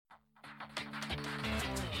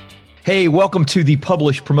Hey, welcome to the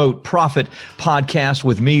Publish, Promote, Profit podcast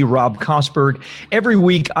with me, Rob Kosberg. Every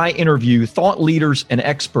week, I interview thought leaders and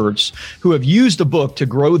experts who have used a book to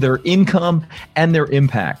grow their income and their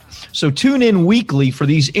impact. So tune in weekly for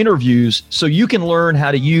these interviews so you can learn how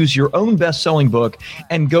to use your own best-selling book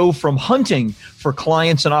and go from hunting for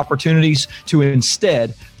clients and opportunities to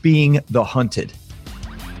instead being the hunted.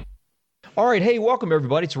 All right. Hey, welcome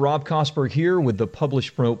everybody. It's Rob Kosberg here with the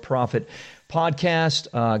Publish, Promote, Profit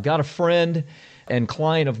podcast. Got a friend and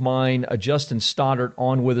client of mine, Justin Stoddard,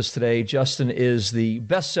 on with us today. Justin is the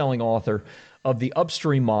best-selling author of The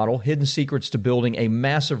Upstream Model, Hidden Secrets to Building a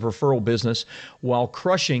Massive Referral Business While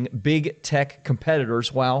Crushing Big Tech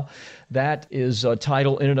Competitors. Wow, that is a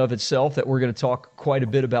title in and of itself that we're going to talk quite a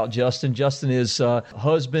bit about Justin. Justin is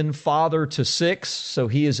husband, father to 6, so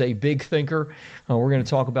he is a big thinker. We're going to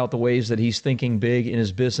talk about the ways that he's thinking big in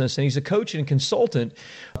his business. And he's a coach and consultant,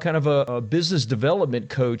 kind of a business development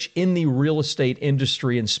coach in the real estate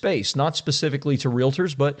industry and space, not specifically to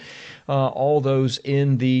realtors, but all those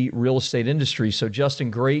in the real estate industry. So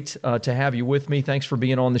Justin, great to have you with me. Thanks for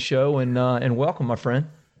being on the show and welcome, my friend.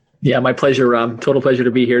 Yeah, my pleasure, Rob. Total pleasure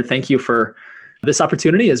to be here. Thank you for this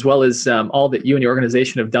opportunity, as well as all that you and your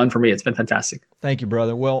organization have done for me. It's been fantastic. Thank you,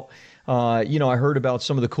 brother. Well, I heard about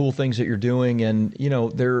some of the cool things that you're doing, and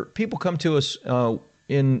people come to us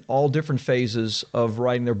in all different phases of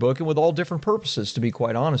writing their book and with all different purposes, to be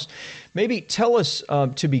quite honest. Maybe tell us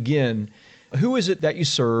to begin, who is it that you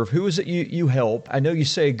serve? Who is it you help? I know you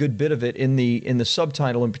say a good bit of it in the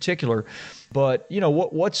subtitle in particular, but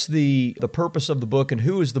what's the purpose of the book, and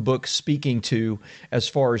who is the book speaking to as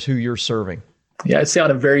far as who you're serving? Yeah, I'd say on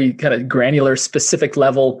a very kind of granular, specific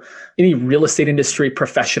level, any real estate industry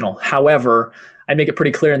professional. However, I make it pretty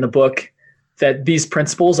clear in the book that these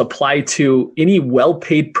principles apply to any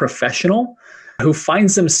well-paid professional who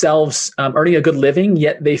finds themselves earning a good living,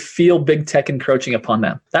 yet they feel big tech encroaching upon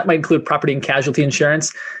them. That might include property and casualty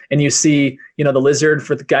insurance. And you see, the lizard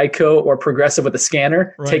for the Geico or Progressive with the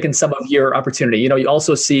scanner, right, taking some of your opportunity. You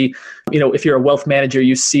also see, if you're a wealth manager,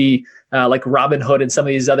 you see like Robinhood and some of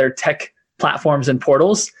these other tech platforms and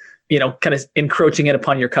portals, kind of encroaching in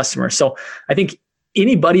upon your customers. So I think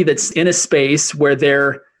anybody that's in a space where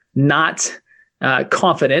they're not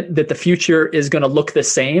confident that the future is going to look the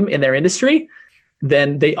same in their industry,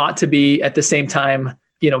 then they ought to be at the same time,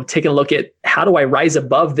 taking a look at how do I rise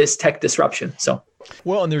above this tech disruption?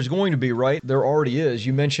 Well, and there's going to be, right? There already is.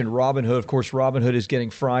 You mentioned Robinhood. Of course, Robinhood is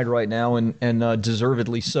getting fried right now, and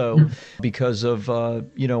deservedly so, because of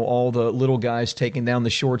all the little guys taking down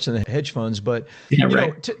the shorts and the hedge funds. But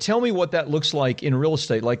tell me what that looks like in real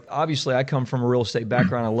estate. Like, obviously, I come from a real estate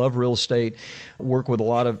background. I love real estate. Work with a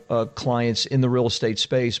lot of clients in the real estate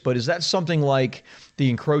space. But is that something like the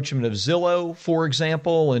encroachment of Zillow, for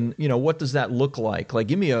example? And what does that look like? Like,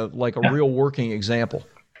 give me a real working example.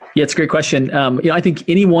 Yeah, it's a great question. I think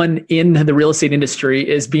anyone in the real estate industry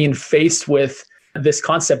is being faced with this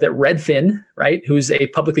concept that Redfin, right, who's a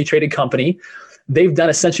publicly traded company, they've done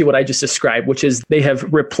essentially what I just described, which is they have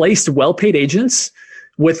replaced well-paid agents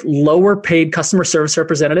with lower paid customer service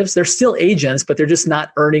representatives. They're still agents, but they're just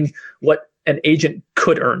not earning what an agent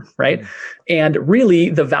could earn, right? And really,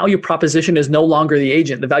 the value proposition is no longer the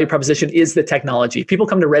agent. The value proposition is the technology. People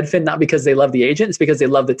come to Redfin not because they love the agent, it's because they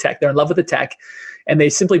love the tech. They're in love with the tech, and they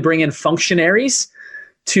simply bring in functionaries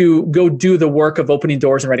to go do the work of opening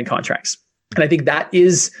doors and writing contracts. And I think that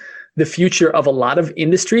is the future of a lot of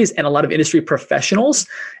industries and a lot of industry professionals,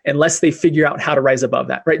 unless they figure out how to rise above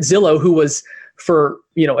that, right? Zillow, who was for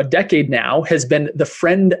a decade now, has been the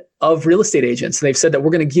friend of real estate agents. And they've said that we're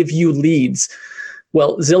going to give you leads.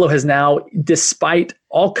 Well, Zillow has now, despite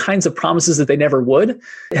all kinds of promises that they never would,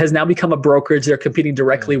 has now become a brokerage. They're competing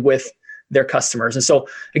directly with their customers. And so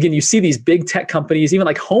again, you see these big tech companies, even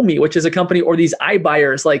like Homey, which is a company, or these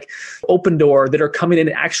iBuyers like Opendoor, that are coming in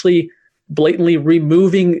and actually blatantly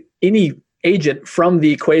removing any agent from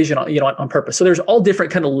the equation, on purpose. So there's all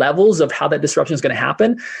different kind of levels of how that disruption is going to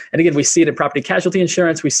happen. And again, we see it in property casualty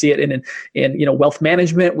insurance. We see it in wealth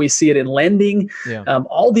management. We see it in lending. Yeah.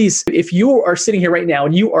 All these, if you are sitting here right now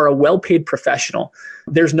and you are a well-paid professional,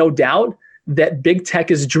 there's no doubt that big tech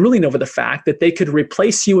is drooling over the fact that they could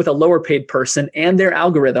replace you with a lower paid person, and their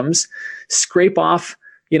algorithms scrape off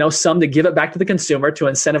some to give it back to the consumer to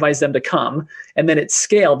incentivize them to come. And then at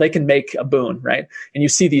scale, they can make a boon, right? And you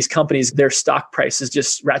see these companies, their stock price is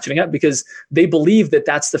just ratcheting up because they believe that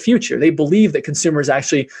that's the future. They believe that consumers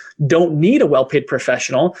actually don't need a well-paid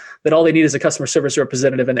professional, that all they need is a customer service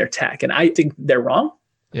representative in their tech. And I think they're wrong.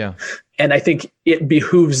 Yeah. And I think it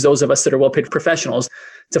behooves those of us that are well-paid professionals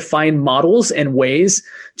to find models and ways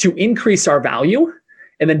to increase our value,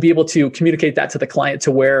 and then be able to communicate that to the client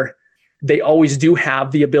to where they always do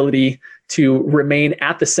have the ability to remain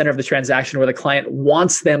at the center of the transaction where the client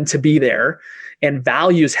wants them to be there and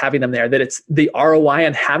values having them there, that it's the ROI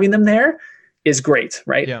on having them there is great,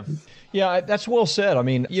 right? Yeah. Yeah, that's well said. I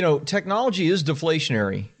mean, technology is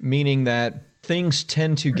deflationary, meaning that things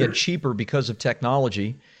tend to get cheaper because of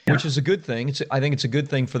technology, which is a good thing. I think it's a good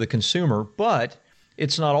thing for the consumer, but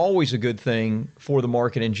it's not always a good thing for the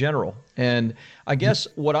market in general. And I guess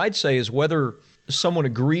what I'd say is whether someone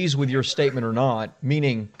agrees with your statement or not,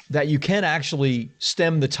 meaning that you can actually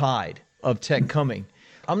stem the tide of tech coming.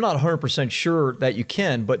 I'm not 100% sure that you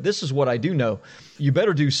can, but this is what I do know. You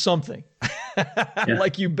better do something.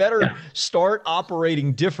 Like you better start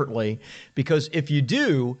operating differently, because if you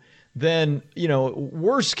do, then,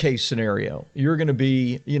 worst case scenario, you're going to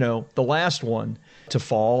be, the last one to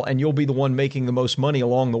fall, and you'll be the one making the most money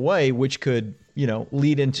along the way, which could,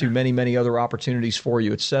 lead into many, many other opportunities for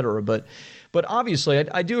you, et cetera. But obviously,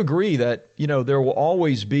 I do agree that, there will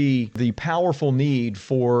always be the powerful need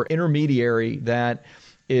for intermediary that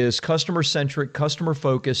is customer-centric,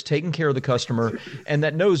 customer-focused, taking care of the customer, and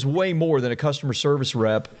that knows way more than a customer service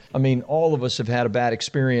rep. I mean, all of us have had a bad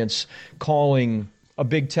experience calling a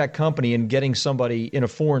big tech company and getting somebody in a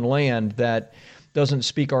foreign land that doesn't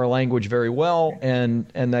speak our language very well and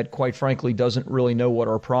that, quite frankly, doesn't really know what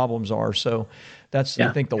our problems are. So that's,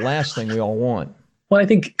 I think, the last thing we all want. Well, I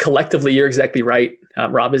think collectively, you're exactly right,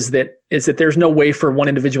 Rob, is that there's no way for one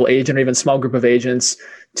individual agent or even small group of agents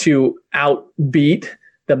to outbeat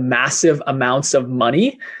the massive amounts of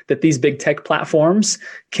money that these big tech platforms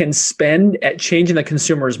can spend at changing the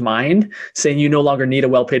consumer's mind, saying you no longer need a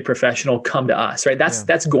well-paid professional, come to us, right?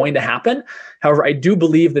 That's going to happen. However, I do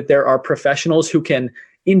believe that there are professionals who can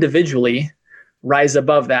individually rise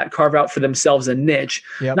above that, carve out for themselves a niche,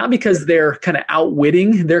 not because they're kind of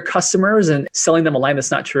outwitting their customers and selling them a line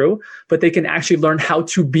that's not true, but they can actually learn how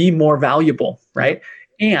to be more valuable, right?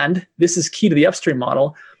 And this is key to the upstream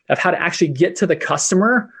model of how to actually get to the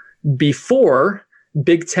customer before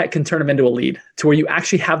big tech can turn them into a lead, to where you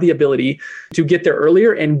actually have the ability to get there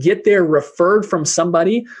earlier and get there referred from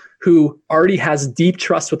somebody who already has deep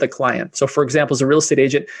trust with the client. So for example, as a real estate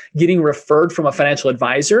agent, getting referred from a financial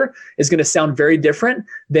advisor is going to sound very different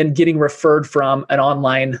than getting referred from an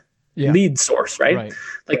online lead source, right?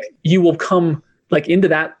 Like you will come into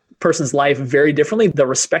that person's life very differently. They'll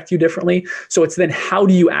respect you differently. So it's then how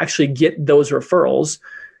do you actually get those referrals?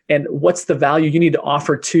 And what's the value you need to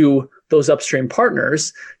offer to those upstream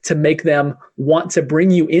partners to make them want to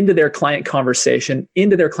bring you into their client conversation,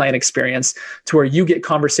 into their client experience, to where you get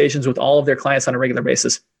conversations with all of their clients on a regular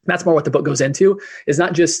basis. That's more what the book goes into, is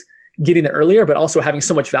not just getting there earlier, but also having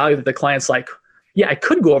so much value that the client's like, yeah, I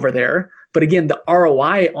could go over there. But again, the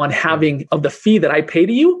ROI on having of the fee that I pay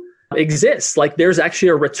to you exists. Like there's actually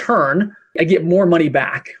a return. I get more money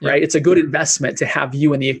back, right? It's a good investment to have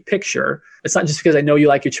you in the picture. It's not just because I know you,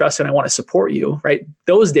 like, you, trust, and I want to support you, right?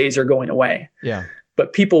 Those days are going away. Yeah.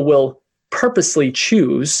 But people will purposely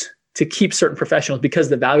choose to keep certain professionals because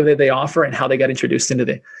of the value that they offer and how they got introduced into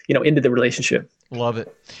the, into the relationship. Love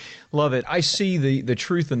it. Love it. I see the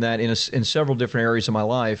truth in that in several different areas of my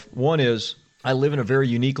life. One is I live in a very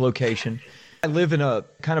unique location. I live in a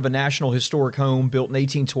kind of a national historic home built in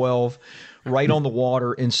 1812, right on the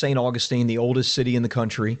water in St. Augustine, the oldest city in the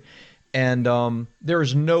country. And there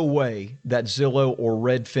is no way that Zillow or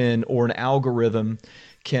Redfin or an algorithm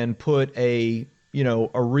can put a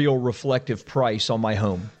real reflective price on my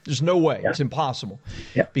home. There's no way. It's impossible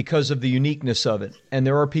because of the uniqueness of it. And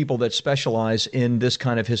there are people that specialize in this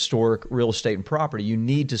kind of historic real estate and property. You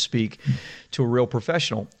need to speak to a real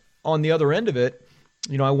professional. On the other end of it,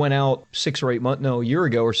 I went out a year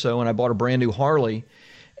ago or so, and I bought a brand new Harley.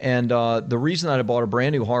 And the reason that I bought a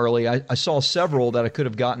brand new Harley, I saw several that I could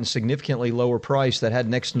have gotten significantly lower price that had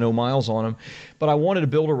next to no miles on them. But I wanted to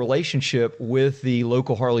build a relationship with the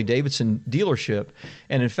local Harley Davidson dealership.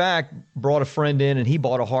 And in fact, brought a friend in, and he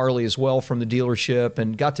bought a Harley as well from the dealership,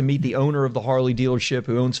 and got to meet the owner of the Harley dealership,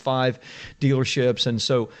 who owns 5 dealerships. And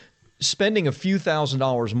so spending a few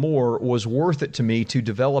 $1,000s more was worth it to me to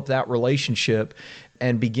develop that relationship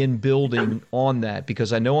and begin building on that,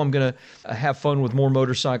 because I know I'm going to have fun with more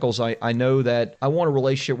motorcycles. I know that I want a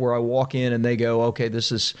relationship where I walk in and they go, okay,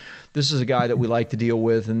 this is a guy that we like to deal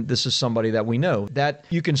with, and this is somebody that we know. That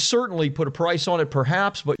you can certainly put a price on it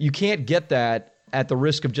perhaps, but you can't get that at the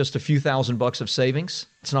risk of just a few $1,000s of savings.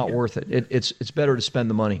 It's not worth it. It's better to spend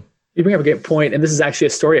the money. You bring up a great point, and this is actually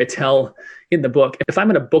a story I tell in the book. If I'm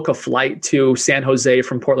going to book a flight to San Jose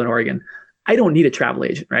from Portland, Oregon, I don't need a travel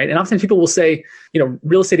agent, right? And often people will say,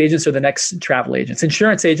 real estate agents are the next travel agents.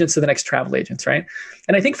 Insurance agents are the next travel agents, right?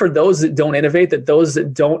 And I think for those that don't innovate, those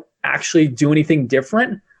that don't actually do anything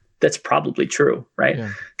different, that's probably true, right?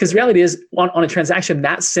 Because the reality is on a transaction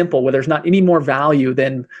that simple, where there's not any more value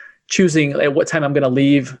than choosing at what time I'm going to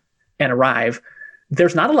leave and arrive,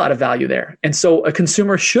 there's not a lot of value there. And so a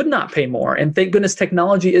consumer should not pay more. And thank goodness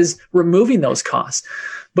technology is removing those costs.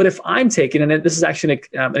 But if I'm taking, and this is actually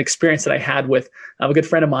an experience that I had with a good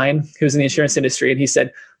friend of mine who's in the insurance industry, and he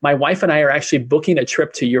said, my wife and I are actually booking a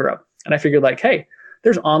trip to Europe. And I figured like, hey,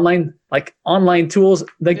 there's online tools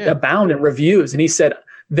that abound in reviews. And he said,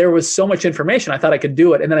 there was so much information, I thought I could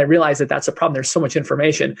do it. And then I realized that that's a problem. There's so much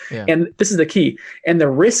information. And this is the key. And the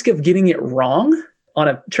risk of getting it wrong on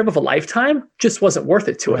a trip of a lifetime just wasn't worth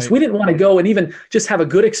it to us. We didn't want to go and even just have a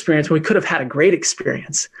good experience when we could have had a great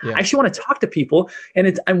experience. I actually want to talk to people,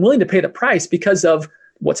 and I'm willing to pay the price because of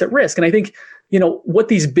what's at risk. And I think, what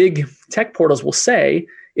these big tech portals will say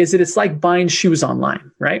is that it's like buying shoes online,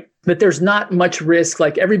 right? That there's not much risk,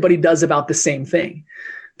 like everybody does about the same thing.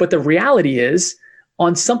 But the reality is,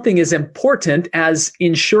 on something as important as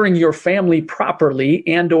insuring your family properly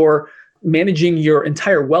and or managing your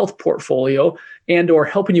entire wealth portfolio and or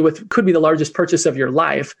helping you with could be the largest purchase of your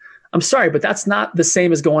life, I'm sorry, but that's not the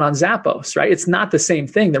same as going on Zappos, right? It's not the same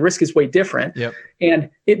thing. The risk is way different. And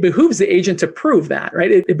it behooves the agent to prove that,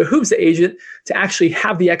 right? It behooves the agent to actually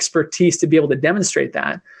have the expertise to be able to demonstrate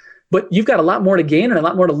that. But you've got a lot more to gain and a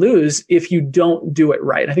lot more to lose if you don't do it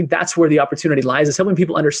right. I think that's where the opportunity lies, is helping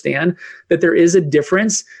people understand that there is a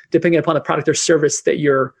difference depending upon the product or service that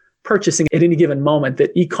you're purchasing at any given moment,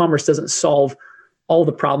 that e-commerce doesn't solve all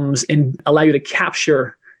the problems and allow you to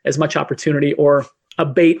capture as much opportunity or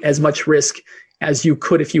abate as much risk as you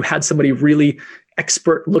could if you had somebody really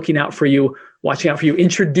expert looking out for you, watching out for you,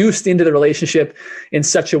 introduced into the relationship in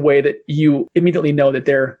such a way that you immediately know that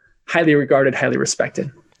they're highly regarded, highly respected.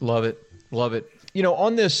 Love it. Love it.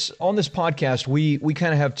 On this podcast, we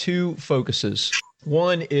kind of have two focuses.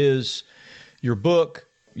 One is your book,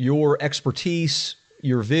 your expertise,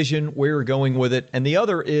 your vision, where you're going with it. And the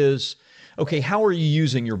other is, okay, how are you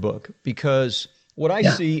using your book? Because what I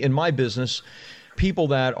see in my business, people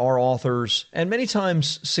that are authors and many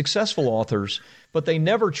times successful authors, but they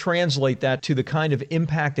never translate that to the kind of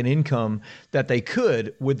impact and income that they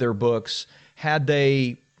could with their books had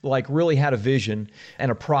they really had a vision and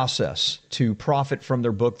a process to profit from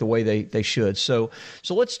their book the way they should. So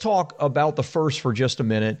let's talk about the first for just a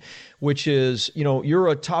minute, which is, you're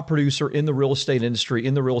a top producer in the real estate industry,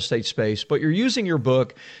 in the real estate space, but you're using your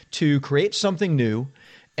book to create something new,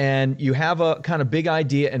 and you have a kind of big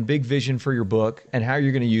idea and big vision for your book and how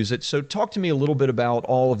you're going to use it. So talk to me a little bit about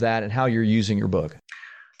all of that and how you're using your book.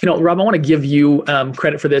 Rob, I want to give you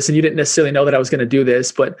credit for this, and you didn't necessarily know that I was going to do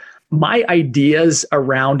this, but my ideas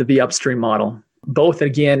around the upstream model, both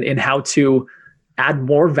again in how to add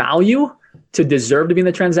more value to deserve to be in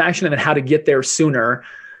the transaction and then how to get there sooner,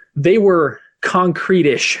 they were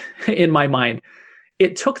concrete-ish in my mind.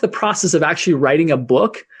 It took the process of actually writing a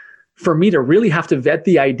book for me to really have to vet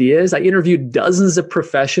the ideas. I interviewed dozens of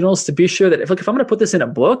professionals to be sure that if I'm going to put this in a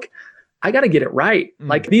book, I got to get it right.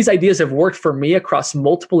 Like, these ideas have worked for me across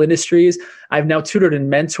multiple industries. I've now tutored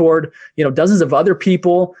and mentored, dozens of other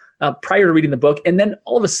people prior to reading the book. And then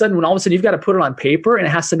all of a sudden you've got to put it on paper, and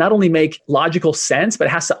it has to not only make logical sense, but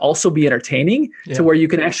it has to also be entertaining to where you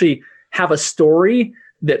can actually have a story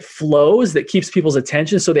that flows, that keeps people's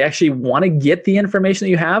attention so they actually want to get the information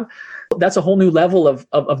that you have. That's a whole new level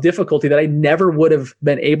of difficulty that I never would have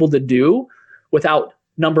been able to do without,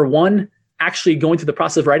 number one, actually going through the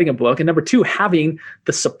process of writing a book, and number two, having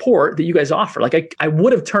the support that you guys offer. Like I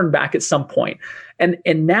would have turned back at some point.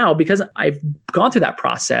 And now, because I've gone through that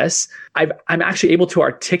process, I'm actually able to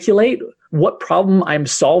articulate what problem I'm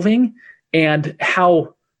solving and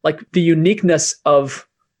how, the uniqueness of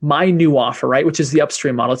my new offer, right? Which is the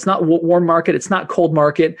upstream model. It's not warm market. It's not cold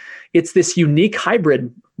market. It's this unique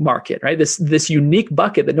hybrid market, right? This unique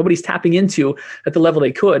bucket that nobody's tapping into at the level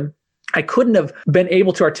they could. I couldn't have been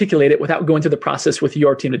able to articulate it without going through the process with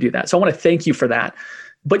your team to do that. So I want to thank you for that.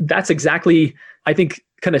 But that's exactly, I think,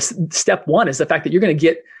 kind of step one, is the fact that you're going to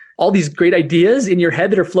get all these great ideas in your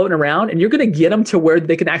head that are floating around, and you're going to get them to where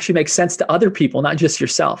they can actually make sense to other people, not just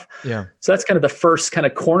yourself. So that's kind of the first kind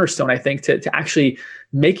of cornerstone, I think, to actually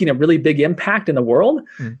making a really big impact in the world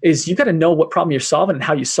is you got to know what problem you're solving and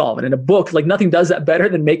how you solve it. In a book, nothing does that better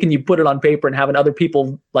than making you put it on paper and having other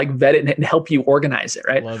people vet it and help you organize it,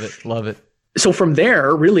 right? Love it. So from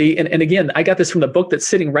there, really, and again, I got this from the book that's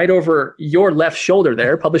sitting right over your left shoulder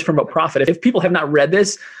there, published from Promote Profit. If people have not read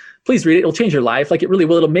this, please read it. It'll change your life. It really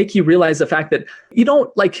will. It'll make you realize the fact that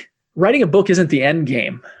writing a book isn't the end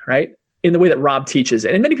game, right? In the way that Rob teaches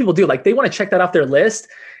it. And many people do. They want to check that off their list,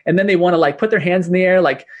 and then they want to put their hands in the air,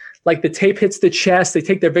 like the tape hits the chest, they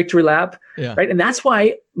take their victory lap, right? And that's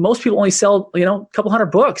why most people only sell, a couple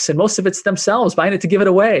hundred books, and most of it's themselves buying it to give it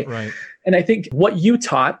away. Right. And I think what you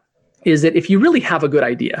taught is that if you really have a good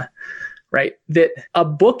idea, right, that a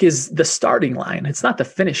book is the starting line. It's not the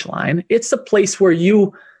finish line. It's the place where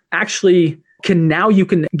you actually you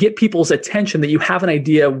can get people's attention that you have an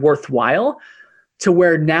idea worthwhile, to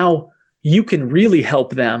where now you can really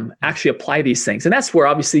help them actually apply these things. And that's where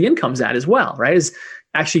obviously the income's at as well, right? Is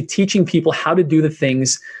actually teaching people how to do the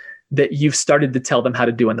things that you've started to tell them how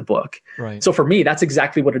to do in the book. Right. So for me, that's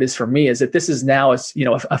exactly what it is for me, is that this is now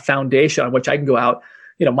a foundation on which I can go out.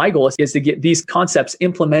 My goal is to get these concepts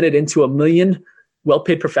implemented into 1 million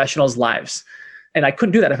well-paid professionals' lives. And I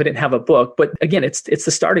couldn't do that if I didn't have a book. But again, it's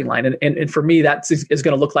the starting line. And for me, that is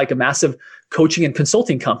going to look like a massive coaching and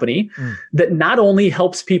consulting company that not only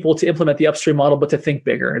helps people to implement the upstream model, but to think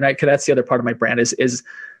bigger. And that's the other part of my brand is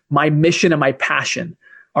my mission and my passion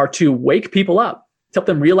are to wake people up, to help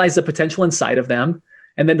them realize the potential inside of them,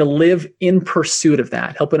 and then to live in pursuit of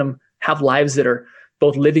that, helping them have lives that are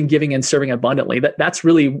both living, giving, and serving abundantly. That's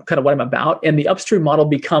really kind of what I'm about. And the upstream model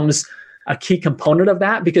becomes a key component of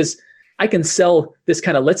that, because I can sell this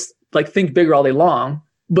kind of let's think bigger all day long.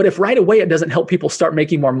 But if right away it doesn't help people start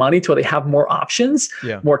making more money till they have more options,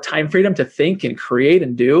 more time freedom to think and create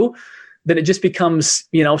and do, then it just becomes,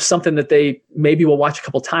 something that they maybe will watch a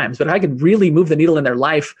couple times. But if I can really move the needle in their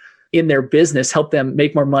life, in their business, help them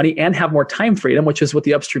make more money and have more time freedom, which is what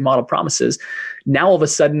the upstream model promises. Now, all of a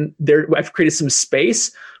sudden, I've created some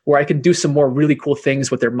space where I can do some more really cool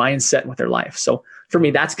things with their mindset and with their life. So for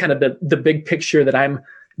me, that's kind of the big picture that I'm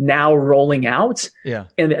now rolling out. Yeah.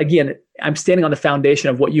 And again, I'm standing on the foundation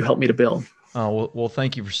of what you helped me to build. Oh, well,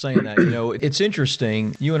 thank you for saying that. It's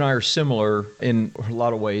interesting. You and I are similar in a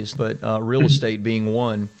lot of ways, but real estate being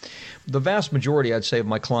one. The vast majority, I'd say, of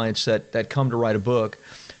my clients that come to write a book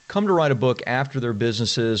after their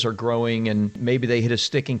businesses are growing, and maybe they hit a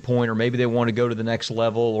sticking point, or maybe they want to go to the next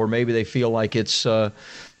level, or maybe they feel like it's,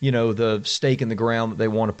 the stake in the ground that they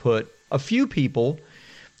want to put. A few people,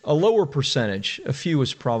 a lower percentage, a few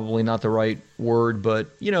is probably not the right word,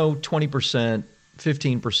 but 20%,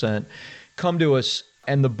 15% come to us,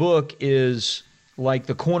 and the book is like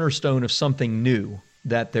the cornerstone of something new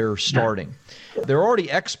that they're starting. They're already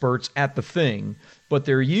experts at the thing, but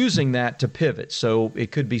they're using that to pivot. So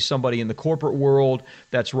it could be somebody in the corporate world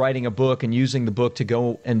that's writing a book and using the book to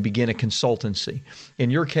go and begin a consultancy. In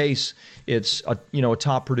your case, it's a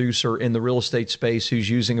top producer in the real estate space who's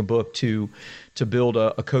using a book to build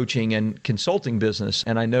a coaching and consulting business.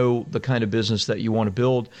 And I know the kind of business that you want to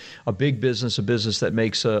build, a big business, a business that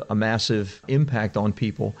makes a massive impact on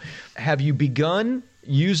people. Have you begun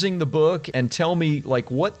using the book? And tell me,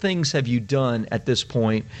 what things have you done at this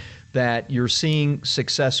point that you're seeing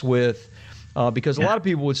success with? Because a lot of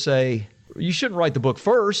people would say, you shouldn't write the book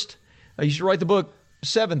first. You should write the book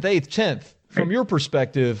 7th, 8th, 10th. From your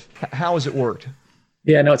perspective, how has it worked?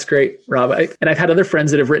 Yeah, no, it's great, Rob. And I've had other friends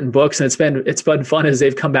that have written books, and it's been fun as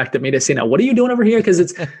they've come back to me to say, now, what are you doing over here? Because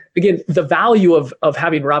it's, again, the value of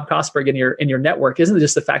having Rob Kosberg in your network isn't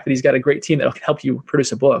just the fact that he's got a great team that will help you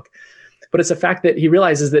produce a book, but it's the fact that he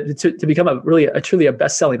realizes that to become truly a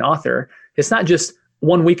best-selling author, it's not just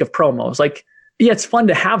 1 week of promos. It's fun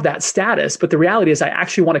to have that status, but the reality is I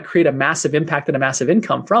actually want to create a massive impact and a massive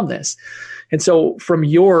income from this. And so from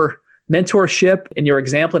your mentorship and your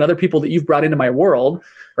example and other people that you've brought into my world,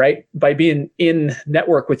 right, by being in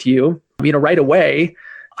network with you, right away,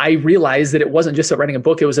 I realized that it wasn't just about writing a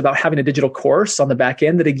book. It was about having a digital course on the back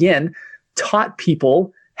end that, again, taught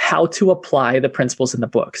people how to apply the principles in the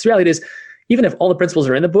book. Because the reality is, even if all the principles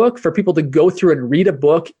are in the book, for people to go through and read a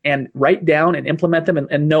book and write down and implement them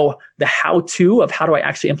and know the how-to of how do I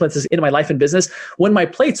actually implement this into my life and business when my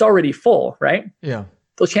plate's already full, right? Yeah.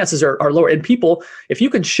 Those chances are lower. And people, if you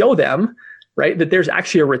can show them, right, that there's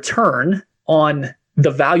actually a return on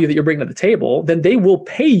the value that you're bringing to the table, then they will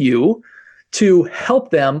pay you to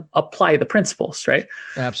help them apply the principles, right?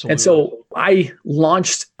 Absolutely. And so I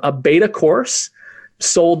launched a beta course,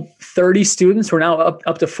 sold 30 students. We're now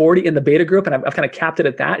up to 40 in the beta group, and I've kind of capped it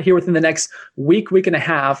at that. Here within the next week and a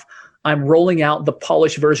half, I'm rolling out the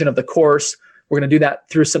polished version of the course. We're going to do that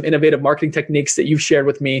through some innovative marketing techniques that you've shared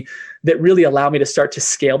with me that really allow me to start to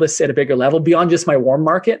scale this at a bigger level beyond just my warm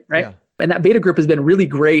market, right? Yeah. And that beta group has been really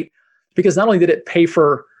great because not only did it pay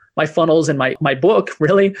for my funnels and my book,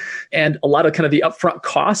 really, and a lot of kind of the upfront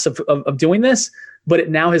costs of doing this, but it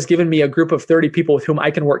now has given me a group of 30 people with whom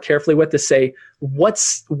I can work carefully with to say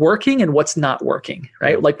what's working and what's not working,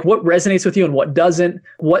 right? Like what resonates with you and what doesn't.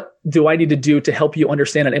 What do I need to do to help you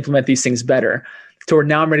understand and implement these things better? So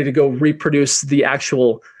now I'm ready to go reproduce the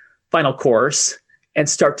actual final course and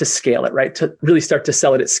start to scale it, right? To really start to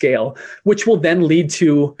sell it at scale, which will then lead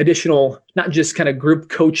to additional, not just kind of group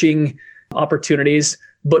coaching opportunities,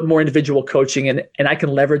 but more individual coaching. And I can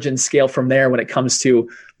leverage and scale from there when it comes to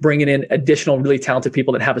bringing in additional really talented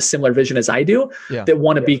people that have a similar vision as I do, that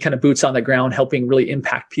want to be kind of boots on the ground, helping really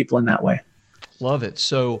impact people in that way. Love it.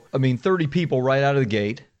 So, 30 people right out of the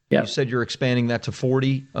gate. You said you're expanding that to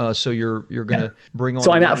 40. So you're going to bring on.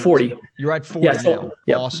 So I'm at 40. You're at 40 now.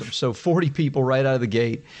 Awesome. So 40 people right out of the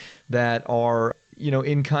gate that are,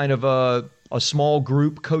 in kind of a small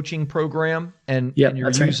group coaching program, and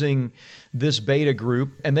you're using this beta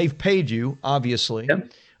group, and they've paid you, obviously.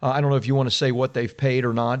 I don't know if you want to say what they've paid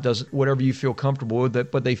or not, whatever you feel comfortable with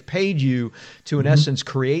it, but they've paid you to, in essence,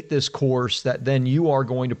 create this course that then you are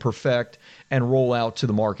going to perfect and roll out to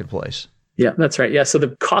the marketplace. Yeah, that's right. Yeah. So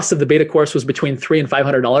the cost of the beta course was between $300 and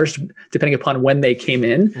 $500, depending upon when they came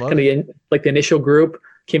in. Like the initial group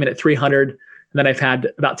came in at $300. And then I've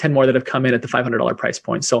had about 10 more that have come in at the $500 price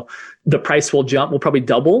point. So the price will probably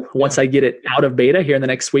double once I get it out of beta here in the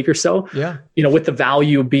next week or so. With the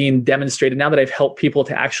value being demonstrated now that I've helped people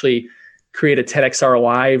to actually create a TEDx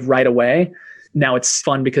ROI right away. Now it's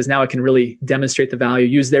fun because now I can really demonstrate the value,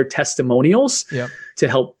 use their testimonials to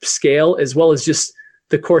help scale, as well as just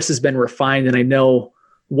the course has been refined and I know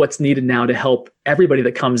what's needed now to help everybody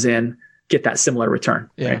that comes in get that similar return.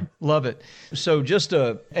 Right? Love it. So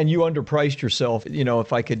and you underpriced yourself,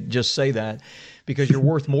 if I could just say that, because you're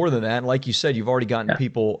worth more than that. And like you said, you've already gotten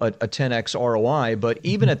people a 10x ROI, but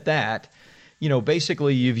even at that,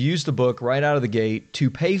 basically you've used the book right out of the gate to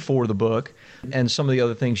pay for the book and some of the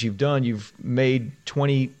other things you've done. You've made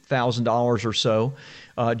 $20,000 or so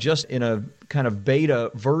just in a kind of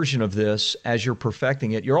beta version of this as you're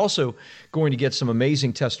perfecting it. You're also going to get some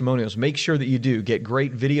amazing testimonials. Make sure that you do get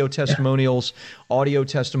great video testimonials, audio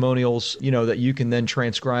testimonials, that you can then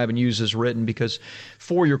transcribe and use as written, because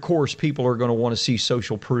for your course, people are going to want to see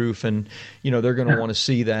social proof, and, they're going to want to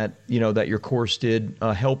see that, that your course did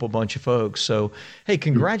help a bunch of folks. So, hey,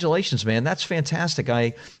 congratulations, man. That's fantastic.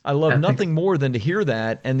 I love nothing more than to hear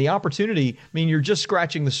that. And the opportunity, you're just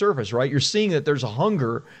scratching the surface, right? You're seeing that there's a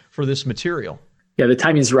hunger for this material. Yeah, the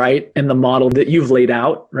timing's right. And the model that you've laid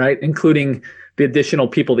out, right, including the additional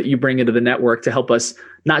people that you bring into the network to help us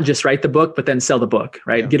not just write the book, but then sell the book,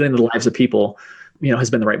 right? Get into the lives of people, has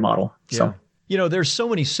been the right model. So, there's so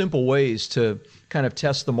many simple ways to kind of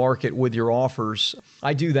test the market with your offers.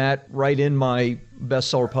 I do that right in my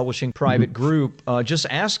bestseller publishing private group, just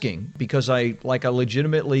asking, because I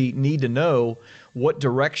legitimately need to know what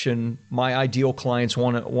direction my ideal clients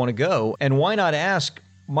want to go. And why not ask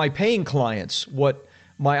my paying clients what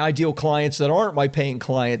my ideal clients that aren't my paying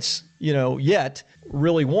clients, yet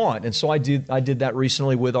really want. And so I did that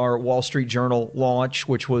recently with our Wall Street Journal launch,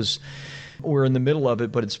 which we're in the middle of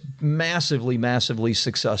it, but it's massively, massively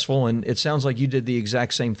successful. And it sounds like you did the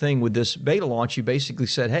exact same thing with this beta launch. You basically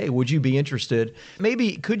said, hey, would you be interested?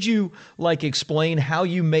 Maybe could you explain how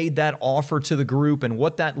you made that offer to the group and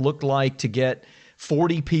what that looked like to get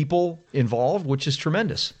 40 people involved, which is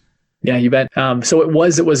tremendous. Yeah, you bet. So it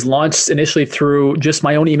was launched initially through just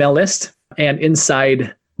my own email list, and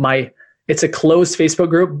inside it's a closed Facebook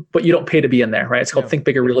group, but you don't pay to be in there, right? It's called Think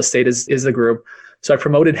Bigger Real Estate is the group. So I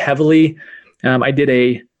promoted heavily. I did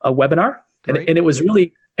a webinar, and it was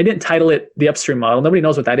really, I didn't title it the upstream model. Nobody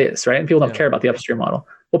knows what that is, right? And people don't care about the upstream model.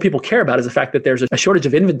 What people care about is the fact that there's a shortage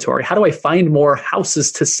of inventory. How do I find more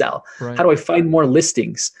houses to sell? Right. How do I find more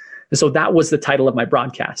listings? And so that was the title of my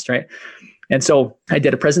broadcast, right? And so I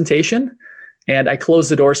did a presentation and I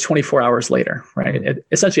closed the doors 24 hours later, right?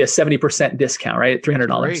 Essentially a 70% discount, right? At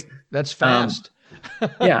 $300. Great. That's fast.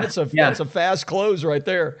 That's a fast close right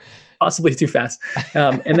there. Possibly too fast.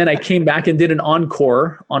 And then I came back and did an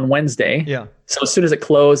encore on Wednesday. Yeah. So as soon as it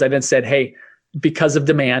closed, I then said, hey, because of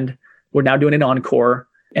demand, we're now doing an encore.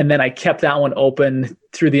 And then I kept that one open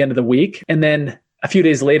through the end of the week. And then a few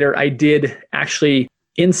days later, I did actually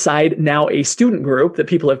inside now a student group that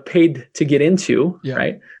people have paid to get into,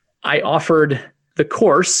 right? I offered the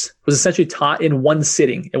course was essentially taught in one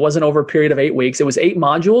sitting. It wasn't over a period of 8 weeks. It was 8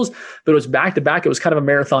 modules, but it was back to back. It was kind of a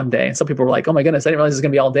marathon day. And some people were like, oh my goodness, I didn't realize it was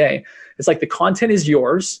going to be all day. It's like the content is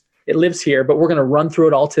yours. It lives here, but we're going to run through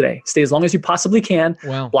it all today. Stay as long as you possibly can.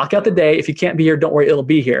 Wow. Block out the day. If you can't be here, don't worry, it'll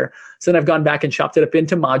be here. So then I've gone back and chopped it up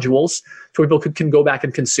into modules so people can go back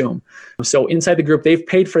and consume. So inside the group, they've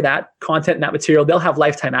paid for that content and that material. They'll have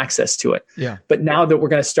lifetime access to it. Yeah. But now that we're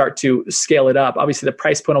going to start to scale it up, obviously the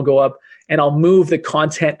price point will go up, and I'll move the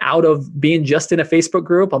content out of being just in a Facebook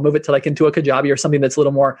group. I'll move it to into a Kajabi or something that's a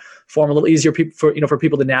little more formal, a little easier for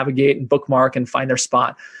people to navigate and bookmark and find their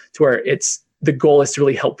spot, to where the goal is to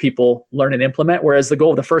really help people learn and implement. Whereas the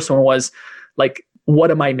goal of the first one was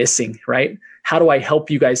what am I missing, right? How do I help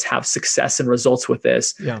you guys have success and results with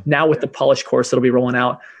this? Yeah. Now with the Polish course that'll be rolling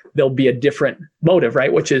out, there'll be a different motive,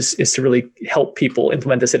 right? Which is to really help people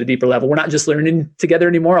implement this at a deeper level. We're not just learning together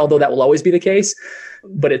anymore, although that will always be the case.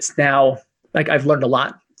 But it's now like I've learned a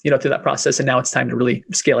lot, through that process, and now it's time to really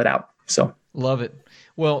scale it out. So love it.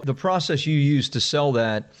 Well, the process you use to sell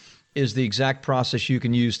that is the exact process you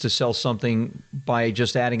can use to sell something by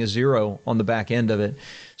just adding a zero on the back end of it.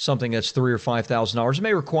 Something that's $3,000 or $5,000. It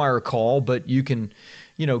may require a call, but you can,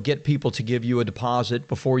 get people to give you a deposit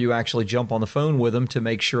before you actually jump on the phone with them to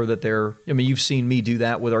make sure that you've seen me do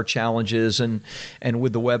that with our challenges and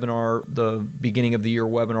with the webinar, the beginning of the year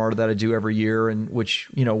webinar that I do every year, and which,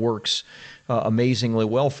 works amazingly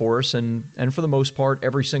well for us. And for the most part,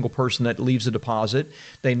 every single person that leaves a deposit,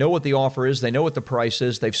 they know what the offer is. They know what the price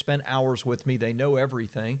is. They've spent hours with me. They know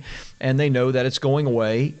everything. And they know that it's going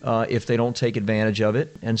away if they don't take advantage of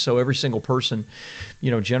it. And so every single person,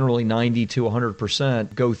 generally 90 to 100%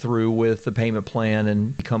 go through with the payment plan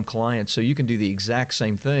and become clients. So you can do the exact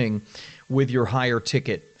same thing with your higher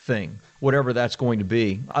ticket thing, whatever that's going to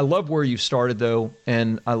be. I love where you've started, though,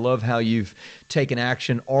 and I love how you've taken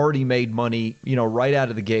action, already made money, right out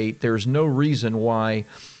of the gate. There's no reason why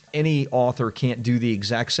any author can't do the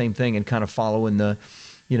exact same thing and kind of follow in the,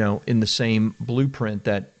 in the same blueprint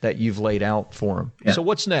that you've laid out for them. Yeah. So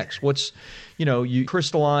what's next? You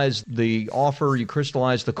crystallize the offer, you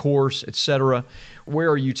crystallize the course, et cetera. Where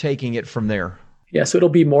are you taking it from there? Yeah, so it'll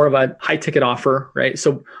be more of a high ticket offer, right?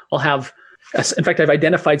 So I'll have, in fact, I've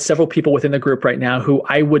identified several people within the group right now who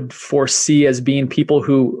I would foresee as being people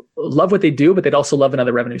who love what they do, but they'd also love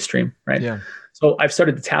another revenue stream, right? Yeah. So I've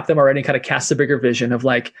started to tap them already, kind of cast a bigger vision of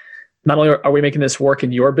like, not only are we making this work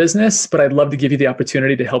in your business, but I'd love to give you the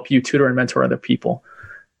opportunity to help you tutor and mentor other people.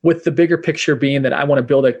 With the bigger picture being that I want to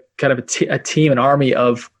build a kind of a team, an army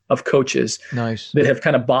of coaches that have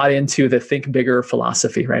kind of bought into the think bigger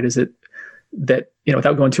philosophy, right? Is it that,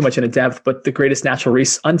 without going too much into depth, but the greatest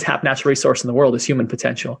untapped natural resource in the world is human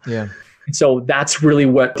potential. Yeah. And so that's really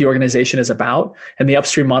what the organization is about. And the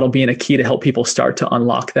upstream model being a key to help people start to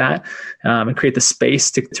unlock that and create the space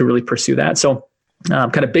to really pursue that. So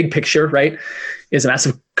kind of big picture, right, is a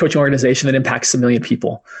massive coaching organization that impacts 1 million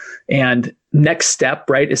people. And next step,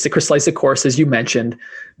 right, is to crystallize the course, as you mentioned.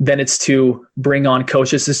 Then it's to bring on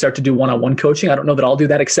coaches to start to do one-on-one coaching. I don't know that I'll do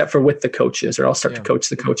that except for with the coaches, or I'll start to coach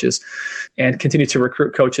the coaches and continue to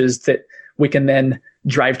recruit coaches that we can then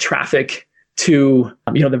drive traffic to,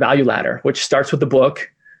 the value ladder, which starts with the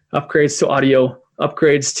book, upgrades to audio,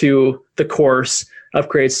 upgrades to the course,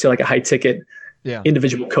 upgrades to like a high ticket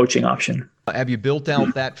individual coaching option. Have you built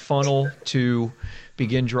out that funnel to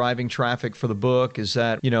begin driving traffic for the book? Is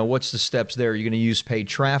that, what's the steps there? You're going to use paid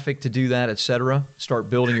traffic to do that, et cetera? Start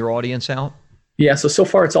building your audience out? Yeah. So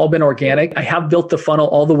far it's all been organic. I have built the funnel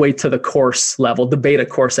all the way to the course level, the beta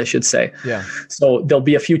course, I should say. Yeah. So there'll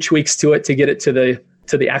be a few tweaks to it to get it to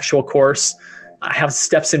the actual course. I have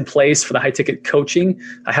steps in place for the high ticket coaching.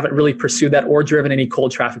 I haven't really pursued that or driven any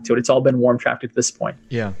cold traffic to it. It's all been warm traffic at this point.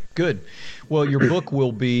 Yeah, good. Well, your book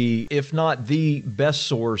will be, if not the best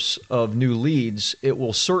source of new leads, it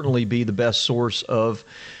will certainly be the best source of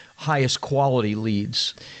highest quality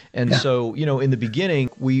leads. And so, in the beginning,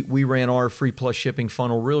 we ran our free plus shipping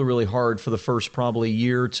funnel really, really hard for the first probably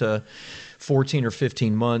year to 14 or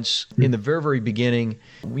 15 months. In the very, very beginning,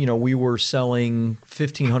 we were selling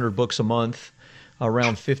 1,500 books a month,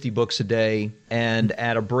 around 50 books a day, and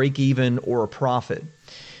at a break even or a profit.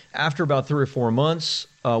 After about 3 or 4 months,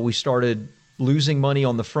 we started losing money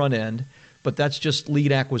on the front end, but that's just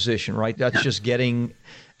lead acquisition, right? That's just getting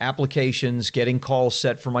applications, getting calls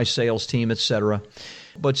set for my sales team, et cetera.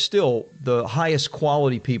 But still, the highest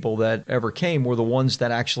quality people that ever came were the ones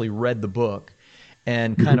that actually read the book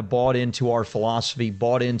and kind of bought into our philosophy,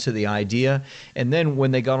 bought into the idea. And then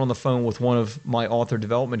when they got on the phone with one of my author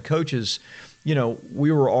development coaches,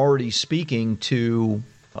 we were already speaking to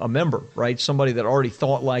a member, right? Somebody that already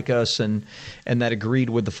thought like us and that agreed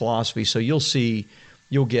with the philosophy. So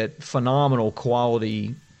you'll get phenomenal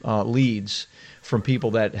quality leads from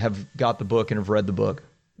people that have got the book and have read the book.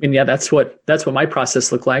 And yeah, that's what my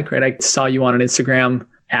process looked like, right? I saw you on an Instagram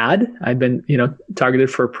ad. I'd been,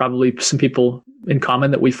 targeted for probably some people in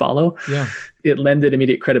common that we follow. Yeah. It lended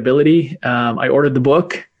immediate credibility. I ordered the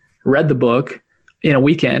book, read the book in a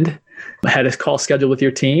weekend. I had a call scheduled with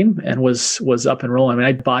your team and was up and rolling. I mean,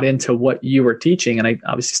 I bought into what you were teaching, and I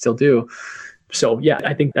obviously still do. So yeah,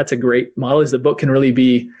 I think that's a great model. Is the book can really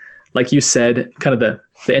be, like you said, kind of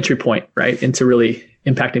the entry point, right, into really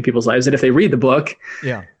impacting people's lives. And if they read the book,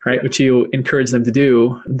 right, which you encourage them to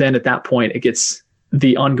do, then at that point,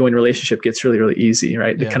 the ongoing relationship gets really, really easy,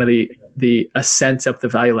 right? The kind of the ascent up the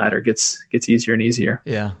value ladder gets easier and easier.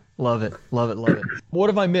 Yeah. Love it. Love it. Love it. What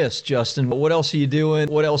have I missed, Justin? What else are you doing?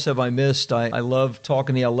 What else have I missed? I love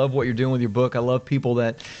talking to you. I love what you're doing with your book. I love people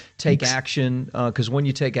that take action, because when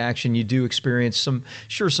you take action, you do experience some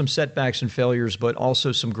setbacks and failures, but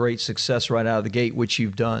also some great success right out of the gate, which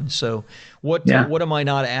you've done. So what am I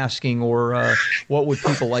not asking, or what would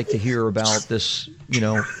people like to hear about this,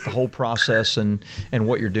 the whole process and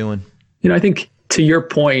what you're doing? I think to your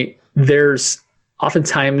point, there's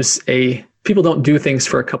oftentimes people don't do things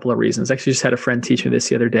for a couple of reasons. I actually just had a friend teach me this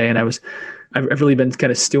the other day, and I've really been kind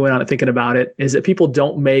of stewing on it, thinking about it, is that people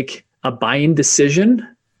don't make a buying decision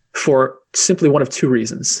for simply one of two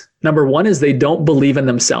reasons. Number one is they don't believe in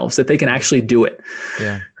themselves, that they can actually do it.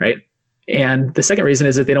 Yeah. Right. And the second reason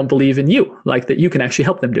is that they don't believe in you, like that you can actually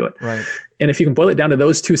help them do it. Right. And if you can boil it down to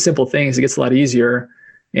those two simple things, it gets a lot easier.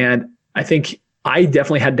 And I think I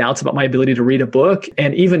definitely had doubts about my ability to read a book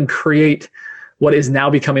and even create what is now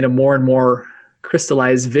becoming a more and more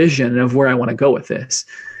crystallized vision of where I want to go with this.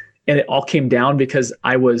 And it all came down because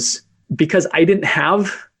I didn't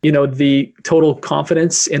have, the total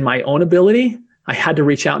confidence in my own ability. I had to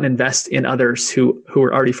reach out and invest in others who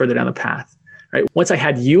were already further down the path, right? Once I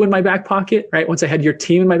had you in my back pocket, right? Once I had your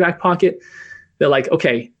team in my back pocket, they're like,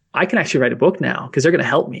 okay, I can actually write a book now because they're going to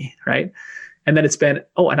help me, right? And then it's been,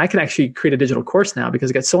 and I can actually create a digital course now because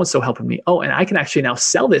I got so-and-so helping me. Oh, and I can actually now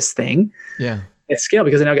sell this thing at scale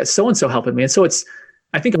because I now got so-and-so helping me. And so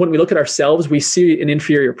I think when we look at ourselves, we see an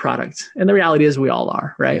inferior product. And the reality is we all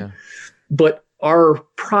are, right? Yeah. But our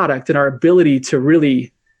product and our ability to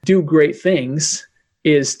really do great things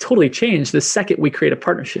is totally changed the second we create a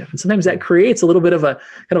partnership. And sometimes that creates a little bit of a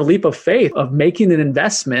kind of leap of faith of making an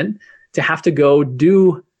investment to have to go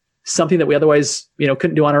do something that we otherwise,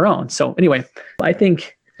 couldn't do on our own. So anyway, I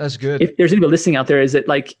think that's good. If there's anybody listening out there, is that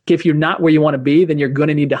like, if you're not where you want to be, then you're going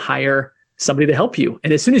to need to hire somebody to help you.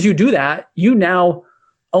 And as soon as you do that, you now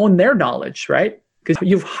own their knowledge, right? Because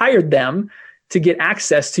you've hired them to get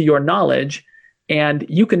access to your knowledge. And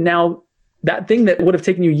you can now, that thing that would have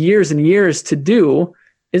taken you years and years to do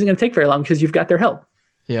isn't going to take very long because you've got their help.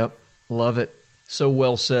 Yep. Love it. So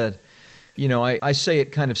well said. I say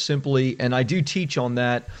it kind of simply, and I do teach on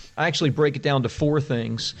that. I actually break it down to 4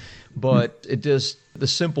 things, but the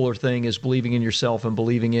simpler thing is believing in yourself and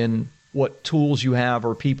believing in what tools you have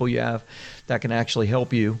or people you have that can actually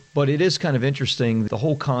help you. But it is kind of interesting, the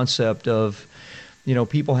whole concept of,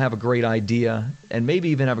 people have a great idea and maybe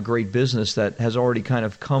even have a great business that has already kind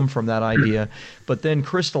of come from that idea, but then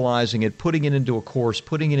crystallizing it, putting it into a course,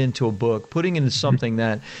 putting it into a book, putting it into something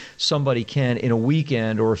that somebody can in a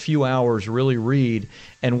weekend or a few hours really read.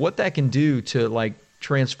 And what that can do to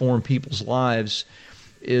transform people's lives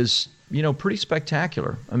is, pretty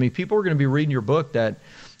spectacular. I mean, people are going to be reading your book that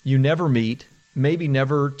you never meet, maybe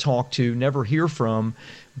never talk to, never hear from,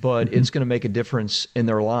 but it's going to make a difference in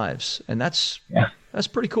their lives. And that's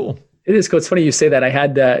pretty cool. It is cool. It's funny you say that. I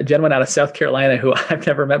had a gentleman out of South Carolina who I've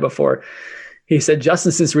never met before. He said,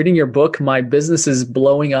 Justin, since reading your book, my business is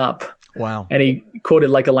blowing up. Wow. And he quoted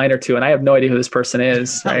like a line or two, and I have no idea who this person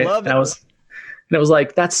is. Right? I love it. And it was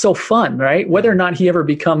like, that's so fun, right? Whether or not he ever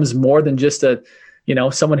becomes more than just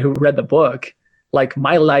someone who read the book, like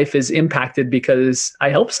my life is impacted because I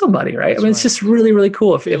help somebody, right? That's it's just really, really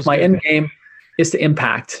cool. If my end game is to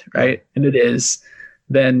impact, right? And it is,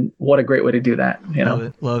 then what a great way to do that.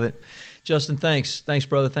 Love it. Justin, thanks. Thanks,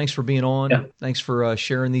 brother. Thanks for being on. Yeah. Thanks for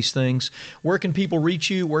sharing these things. Where can people reach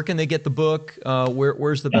you? Where can they get the book?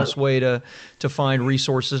 Where's the best way to find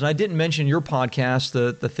resources? And I didn't mention your podcast,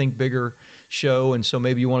 the Think Bigger show. And so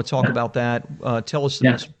maybe you want to talk about that. Tell us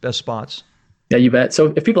the best spots. Yeah, you bet.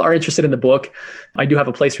 So if people are interested in the book, I do have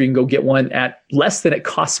a place where you can go get one at less than it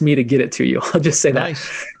costs me to get it to you. I'll just say that.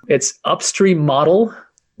 It's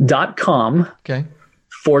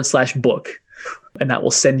upstreammodel.com/book. And that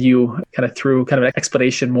will send you kind of through kind of an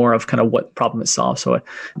explanation more of kind of what problem it solves. So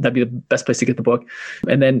that'd be the best place to get the book.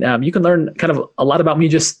 And then you can learn kind of a lot about me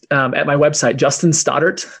just at my website,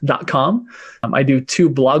 justinstoddart.com. I do 2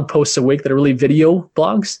 blog posts a week that are really video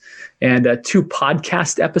blogs, and 2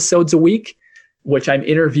 podcast episodes a week, which I'm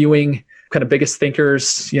interviewing kind of biggest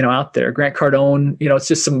thinkers, out there. Grant Cardone, it's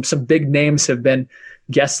just some big names have been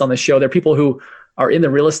guests on the show. They're people who are in the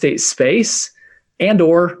real estate space and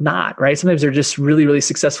or not, right? Sometimes they're just really, really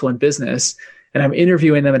successful in business. And I'm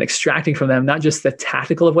interviewing them and extracting from them, not just the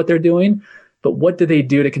tactical of what they're doing, but what do they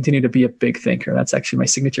do to continue to be a big thinker? That's actually my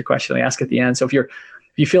signature question I ask at the end. So if you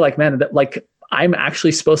feel like, man, that like I'm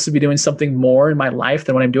actually supposed to be doing something more in my life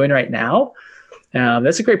than what I'm doing right now,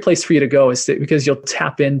 that's a great place for you to go, because you'll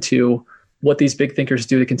tap into what these big thinkers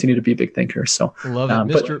do to continue to be big thinkers. So love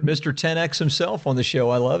it. Mr. 10X himself on the show.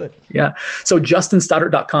 I love it. Yeah. So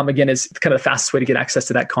justinstoddard.com again is kind of the fastest way to get access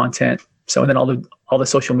to that content. So, and then all the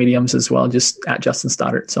social mediums as well, just at Justin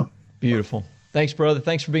Stoddard. So beautiful. Thanks, brother.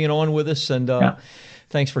 Thanks for being on with us. And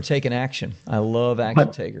thanks for taking action. I love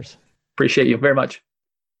action takers. Appreciate you very much.